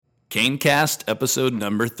CaneCast episode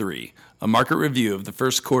number 3, a market review of the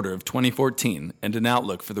first quarter of 2014 and an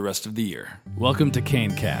outlook for the rest of the year. Welcome to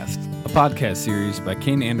CaneCast, a podcast series by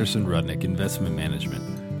Kayne Anderson Rudnick Investment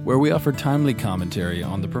Management, where we offer timely commentary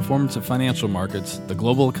on the performance of financial markets, the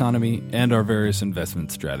global economy, and our various investment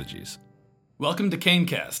strategies. Welcome to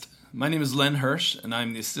CaneCast. My name is Len Hirsch, and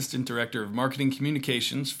I'm the Assistant Director of Marketing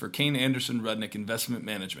Communications for Kayne Anderson Rudnick Investment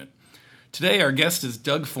Management. Today, our guest is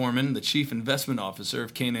Doug Foreman, the Chief Investment Officer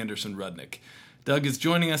of Kayne Anderson Rudnick. Doug is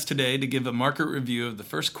joining us today to give a market review of the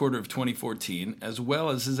first quarter of 2014, as well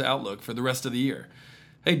as his outlook for the rest of the year.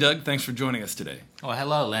 Hey, Doug, thanks for joining us today. Well,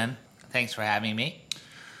 hello, Len. Thanks for having me.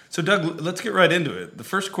 So, Doug, let's get right into it. The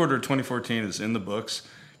first quarter of 2014 is in the books.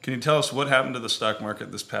 Can you tell us what happened to the stock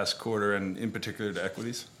market this past quarter, and in particular to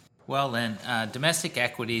equities? Well, Len, domestic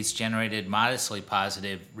equities generated modestly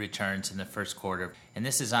positive returns in the first quarter, and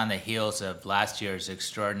this is on the heels of last year's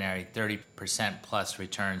extraordinary 30% plus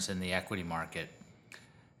returns in the equity market.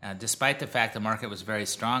 Despite the fact the market was very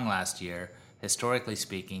strong last year, historically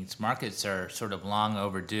speaking, markets are sort of long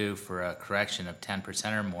overdue for a correction of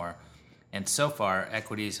 10% or more, and so far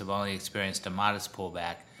equities have only experienced a modest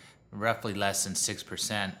pullback, roughly less than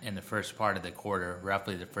 6% in the first part of the quarter,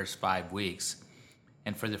 roughly the first 5 weeks.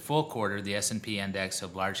 And for the full quarter, the S&P index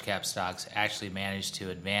of large-cap stocks actually managed to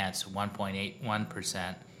advance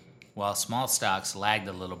 1.81%, while small stocks lagged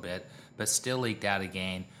a little bit, but still leaked out a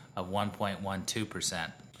gain of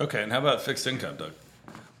 1.12%. Okay, and how about fixed income, Doug?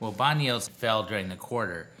 Well, bond yields fell during the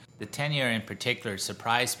quarter. The 10-year in particular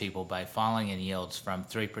surprised people by falling in yields from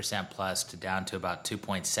 3% plus to down to about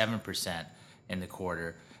 2.7% in the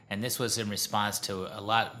quarter. And this was in response to a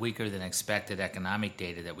lot weaker than expected economic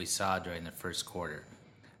data that we saw during the first quarter.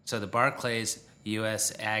 So the Barclays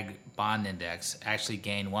U.S. Ag Bond Index actually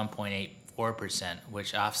gained 1.84%,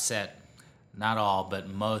 which offset not all but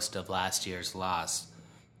most of last year's loss.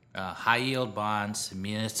 High-yield bonds,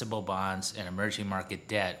 municipal bonds, and emerging market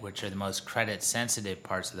debt, which are the most credit-sensitive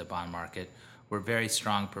parts of the bond market, were very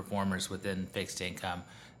strong performers within fixed income,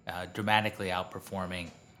 dramatically outperforming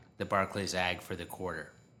the Barclays Ag for the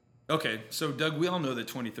quarter. Okay, so Doug, we all know that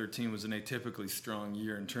 2013 was an atypically strong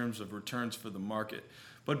year in terms of returns for the market.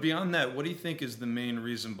 But beyond that, what do you think is the main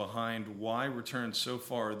reason behind why returns so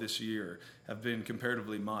far this year have been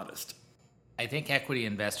comparatively modest? I think equity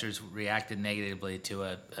investors reacted negatively to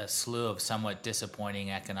a slew of somewhat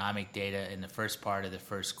disappointing economic data in the first part of the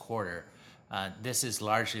first quarter. This is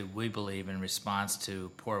largely, we believe, in response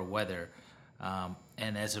to poor weather.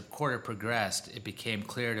 And as the quarter progressed, it became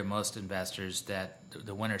clear to most investors that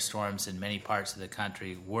the winter storms in many parts of the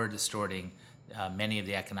country were distorting many of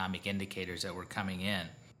the economic indicators that were coming in.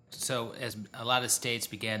 So as a lot of states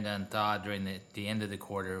began to unthaw during the end of the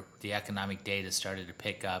quarter, the economic data started to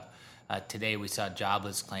pick up. Today we saw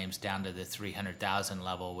jobless claims down to the 300,000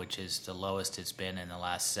 level, which is the lowest it's been in the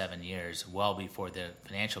last 7 years. Well before the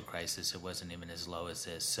financial crisis, it wasn't even as low as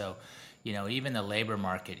this. So, even the labor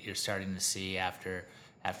market, you're starting to see after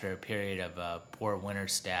a period of poor winter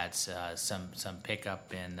stats, some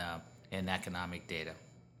pickup in economic data.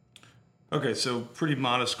 Okay, so pretty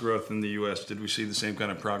modest growth in the U.S. Did we see the same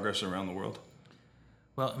kind of progress around the world?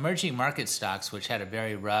 Well, emerging market stocks, which had a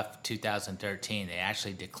very rough 2013, they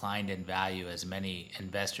actually declined in value as many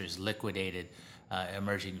investors liquidated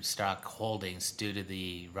emerging stock holdings due to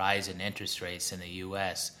the rise in interest rates in the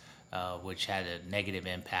U.S., which had a negative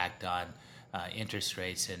impact on interest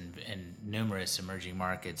rates in numerous emerging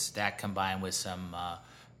markets. That combined with some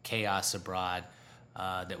chaos abroad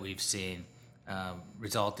that we've seen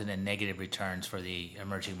resulted in negative returns for the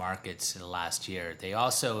emerging markets in the last year. They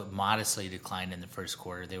also modestly declined in the first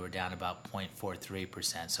quarter. They were down about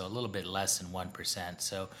 0.43%, so a little bit less than 1%.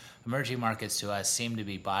 So emerging markets to us seem to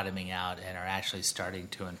be bottoming out and are actually starting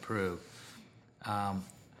to improve.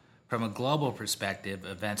 From a global perspective,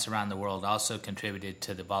 events around the world also contributed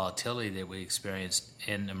to the volatility that we experienced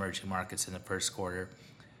in emerging markets in the first quarter.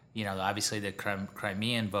 Obviously the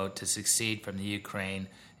Crimean vote to secede from the Ukraine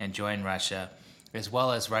and join Russia, as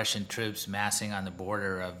well as Russian troops massing on the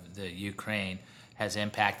border of the Ukraine, has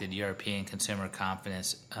impacted European consumer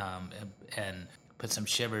confidence and put some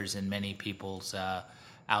shivers in many people's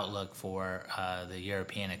outlook for the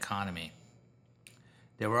European economy.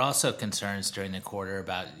 There were also concerns during the quarter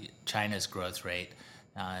about China's growth rate.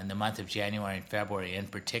 In the month of January and February in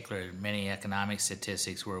particular, many economic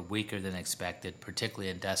statistics were weaker than expected, particularly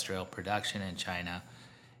industrial production in China.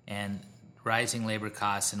 And rising labor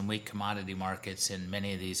costs and weak commodity markets in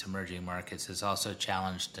many of these emerging markets has also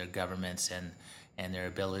challenged their governments and their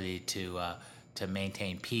ability to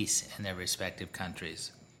maintain peace in their respective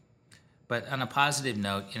countries. But on a positive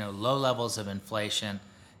note, low levels of inflation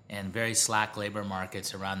and very slack labor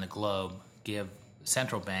markets around the globe give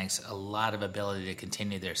central banks a lot of ability to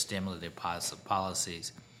continue their stimulative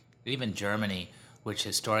policies. Even Germany, which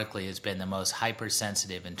historically has been the most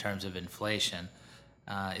hypersensitive in terms of inflation,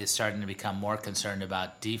 is starting to become more concerned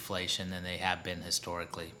about deflation than they have been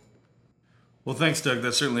historically. Well, thanks, Doug.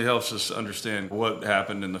 That certainly helps us understand what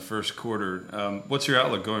happened in the first quarter. What's your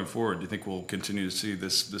outlook going forward? Do you think we'll continue to see the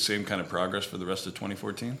same kind of progress for the rest of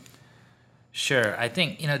 2014? Sure. I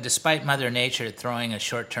think, despite Mother Nature throwing a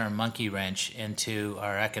short-term monkey wrench into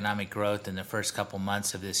our economic growth in the first couple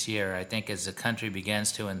months of this year, I think as the country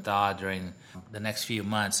begins to thaw during the next few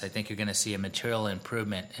months, I think you're going to see a material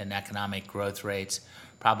improvement in economic growth rates,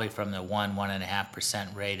 probably from the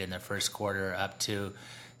 1.5% rate in the first quarter up to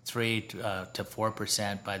 3 to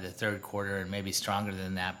 4% by the third quarter, and maybe stronger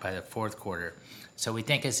than that by the fourth quarter. So we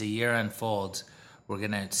think as the year unfolds, we're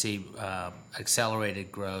going to see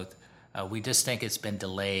accelerated growth. We just think it's been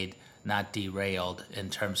delayed, not derailed, in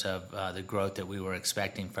terms of the growth that we were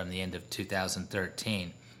expecting from the end of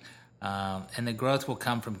 2013. And the growth will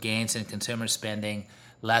come from gains in consumer spending,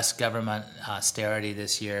 less government austerity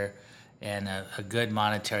this year, and a good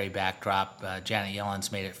monetary backdrop. Janet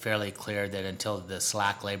Yellen's made it fairly clear that until the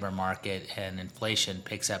slack labor market and inflation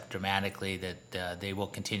picks up dramatically, that they will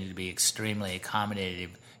continue to be extremely accommodative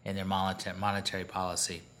in their monetary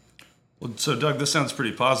policy. Well, so Doug, this sounds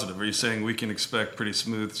pretty positive. Are you saying we can expect pretty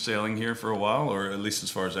smooth sailing here for a while, or at least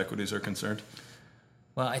as far as equities are concerned?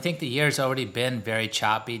 Well, I think the year's already been very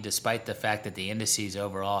choppy, despite the fact that the indices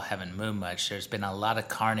overall haven't moved much. There's been a lot of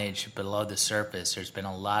carnage below the surface. There's been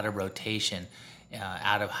a lot of rotation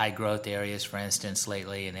out of high growth areas, for instance,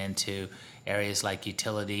 lately, and into areas like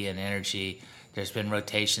utility and energy. There's been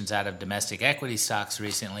rotations out of domestic equity stocks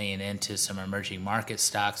recently and into some emerging market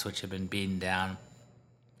stocks, which have been beaten down.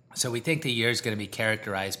 So we think the year is going to be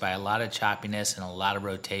characterized by a lot of choppiness and a lot of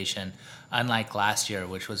rotation, unlike last year,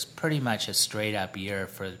 which was pretty much a straight-up year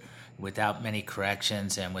without many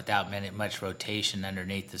corrections and without much rotation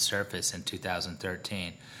underneath the surface in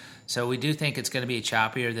 2013. So we do think it's going to be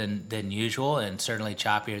choppier than usual, and certainly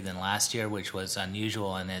choppier than last year, which was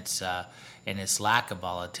unusual in its lack of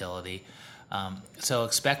volatility. So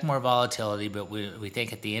expect more volatility, but we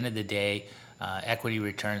think at the end of the day, equity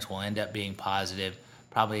returns will end up being positive,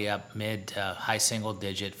 probably up mid to high single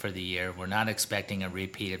digit for the year. We're not expecting a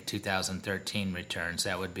repeat of 2013 returns.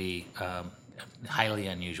 That would be highly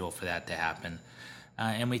unusual for that to happen.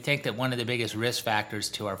 And we think that one of the biggest risk factors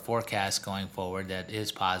to our forecast going forward that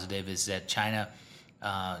is positive is that China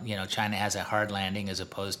has a hard landing as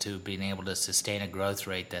opposed to being able to sustain a growth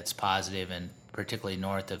rate that's positive and particularly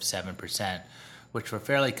north of 7%, which we're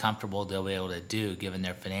fairly comfortable they'll be able to do given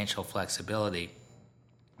their financial flexibility.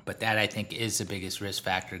 But that, I think, is the biggest risk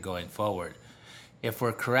factor going forward. If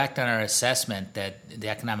we're correct on our assessment that the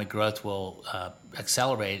economic growth will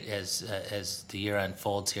accelerate as the year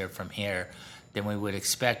unfolds from here, then we would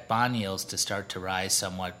expect bond yields to start to rise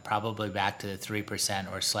somewhat, probably back to the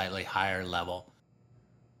 3% or slightly higher level.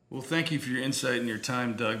 Well, thank you for your insight and your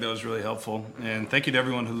time, Doug. That was really helpful. And thank you to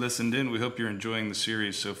everyone who listened in. We hope you're enjoying the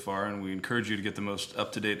series so far, and we encourage you to get the most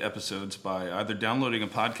up-to-date episodes by either downloading a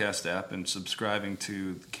podcast app and subscribing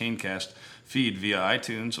to the CaneCast feed via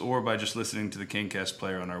iTunes, or by just listening to the CaneCast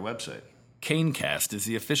player on our website. CaneCast is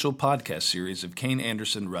the official podcast series of Kayne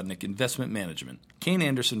Anderson Rudnick Investment Management. Kayne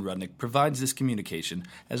Anderson Rudnick provides this communication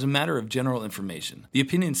as a matter of general information. The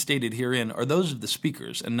opinions stated herein are those of the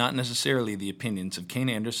speakers and not necessarily the opinions of Kayne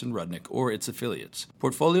Anderson Rudnick or its affiliates.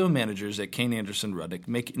 Portfolio managers at Kayne Anderson Rudnick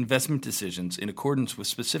make investment decisions in accordance with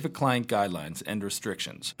specific client guidelines and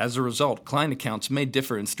restrictions. As a result, client accounts may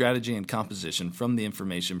differ in strategy and composition from the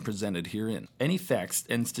information presented herein. Any facts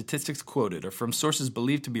and statistics quoted are from sources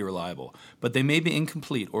believed to be reliable, but they may be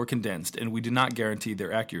incomplete or condensed, and we do not guarantee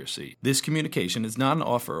their accuracy. This communication is not an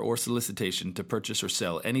offer or solicitation to purchase or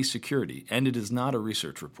sell any security, and it is not a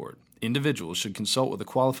research report. Individuals should consult with a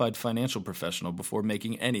qualified financial professional before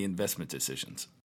making any investment decisions.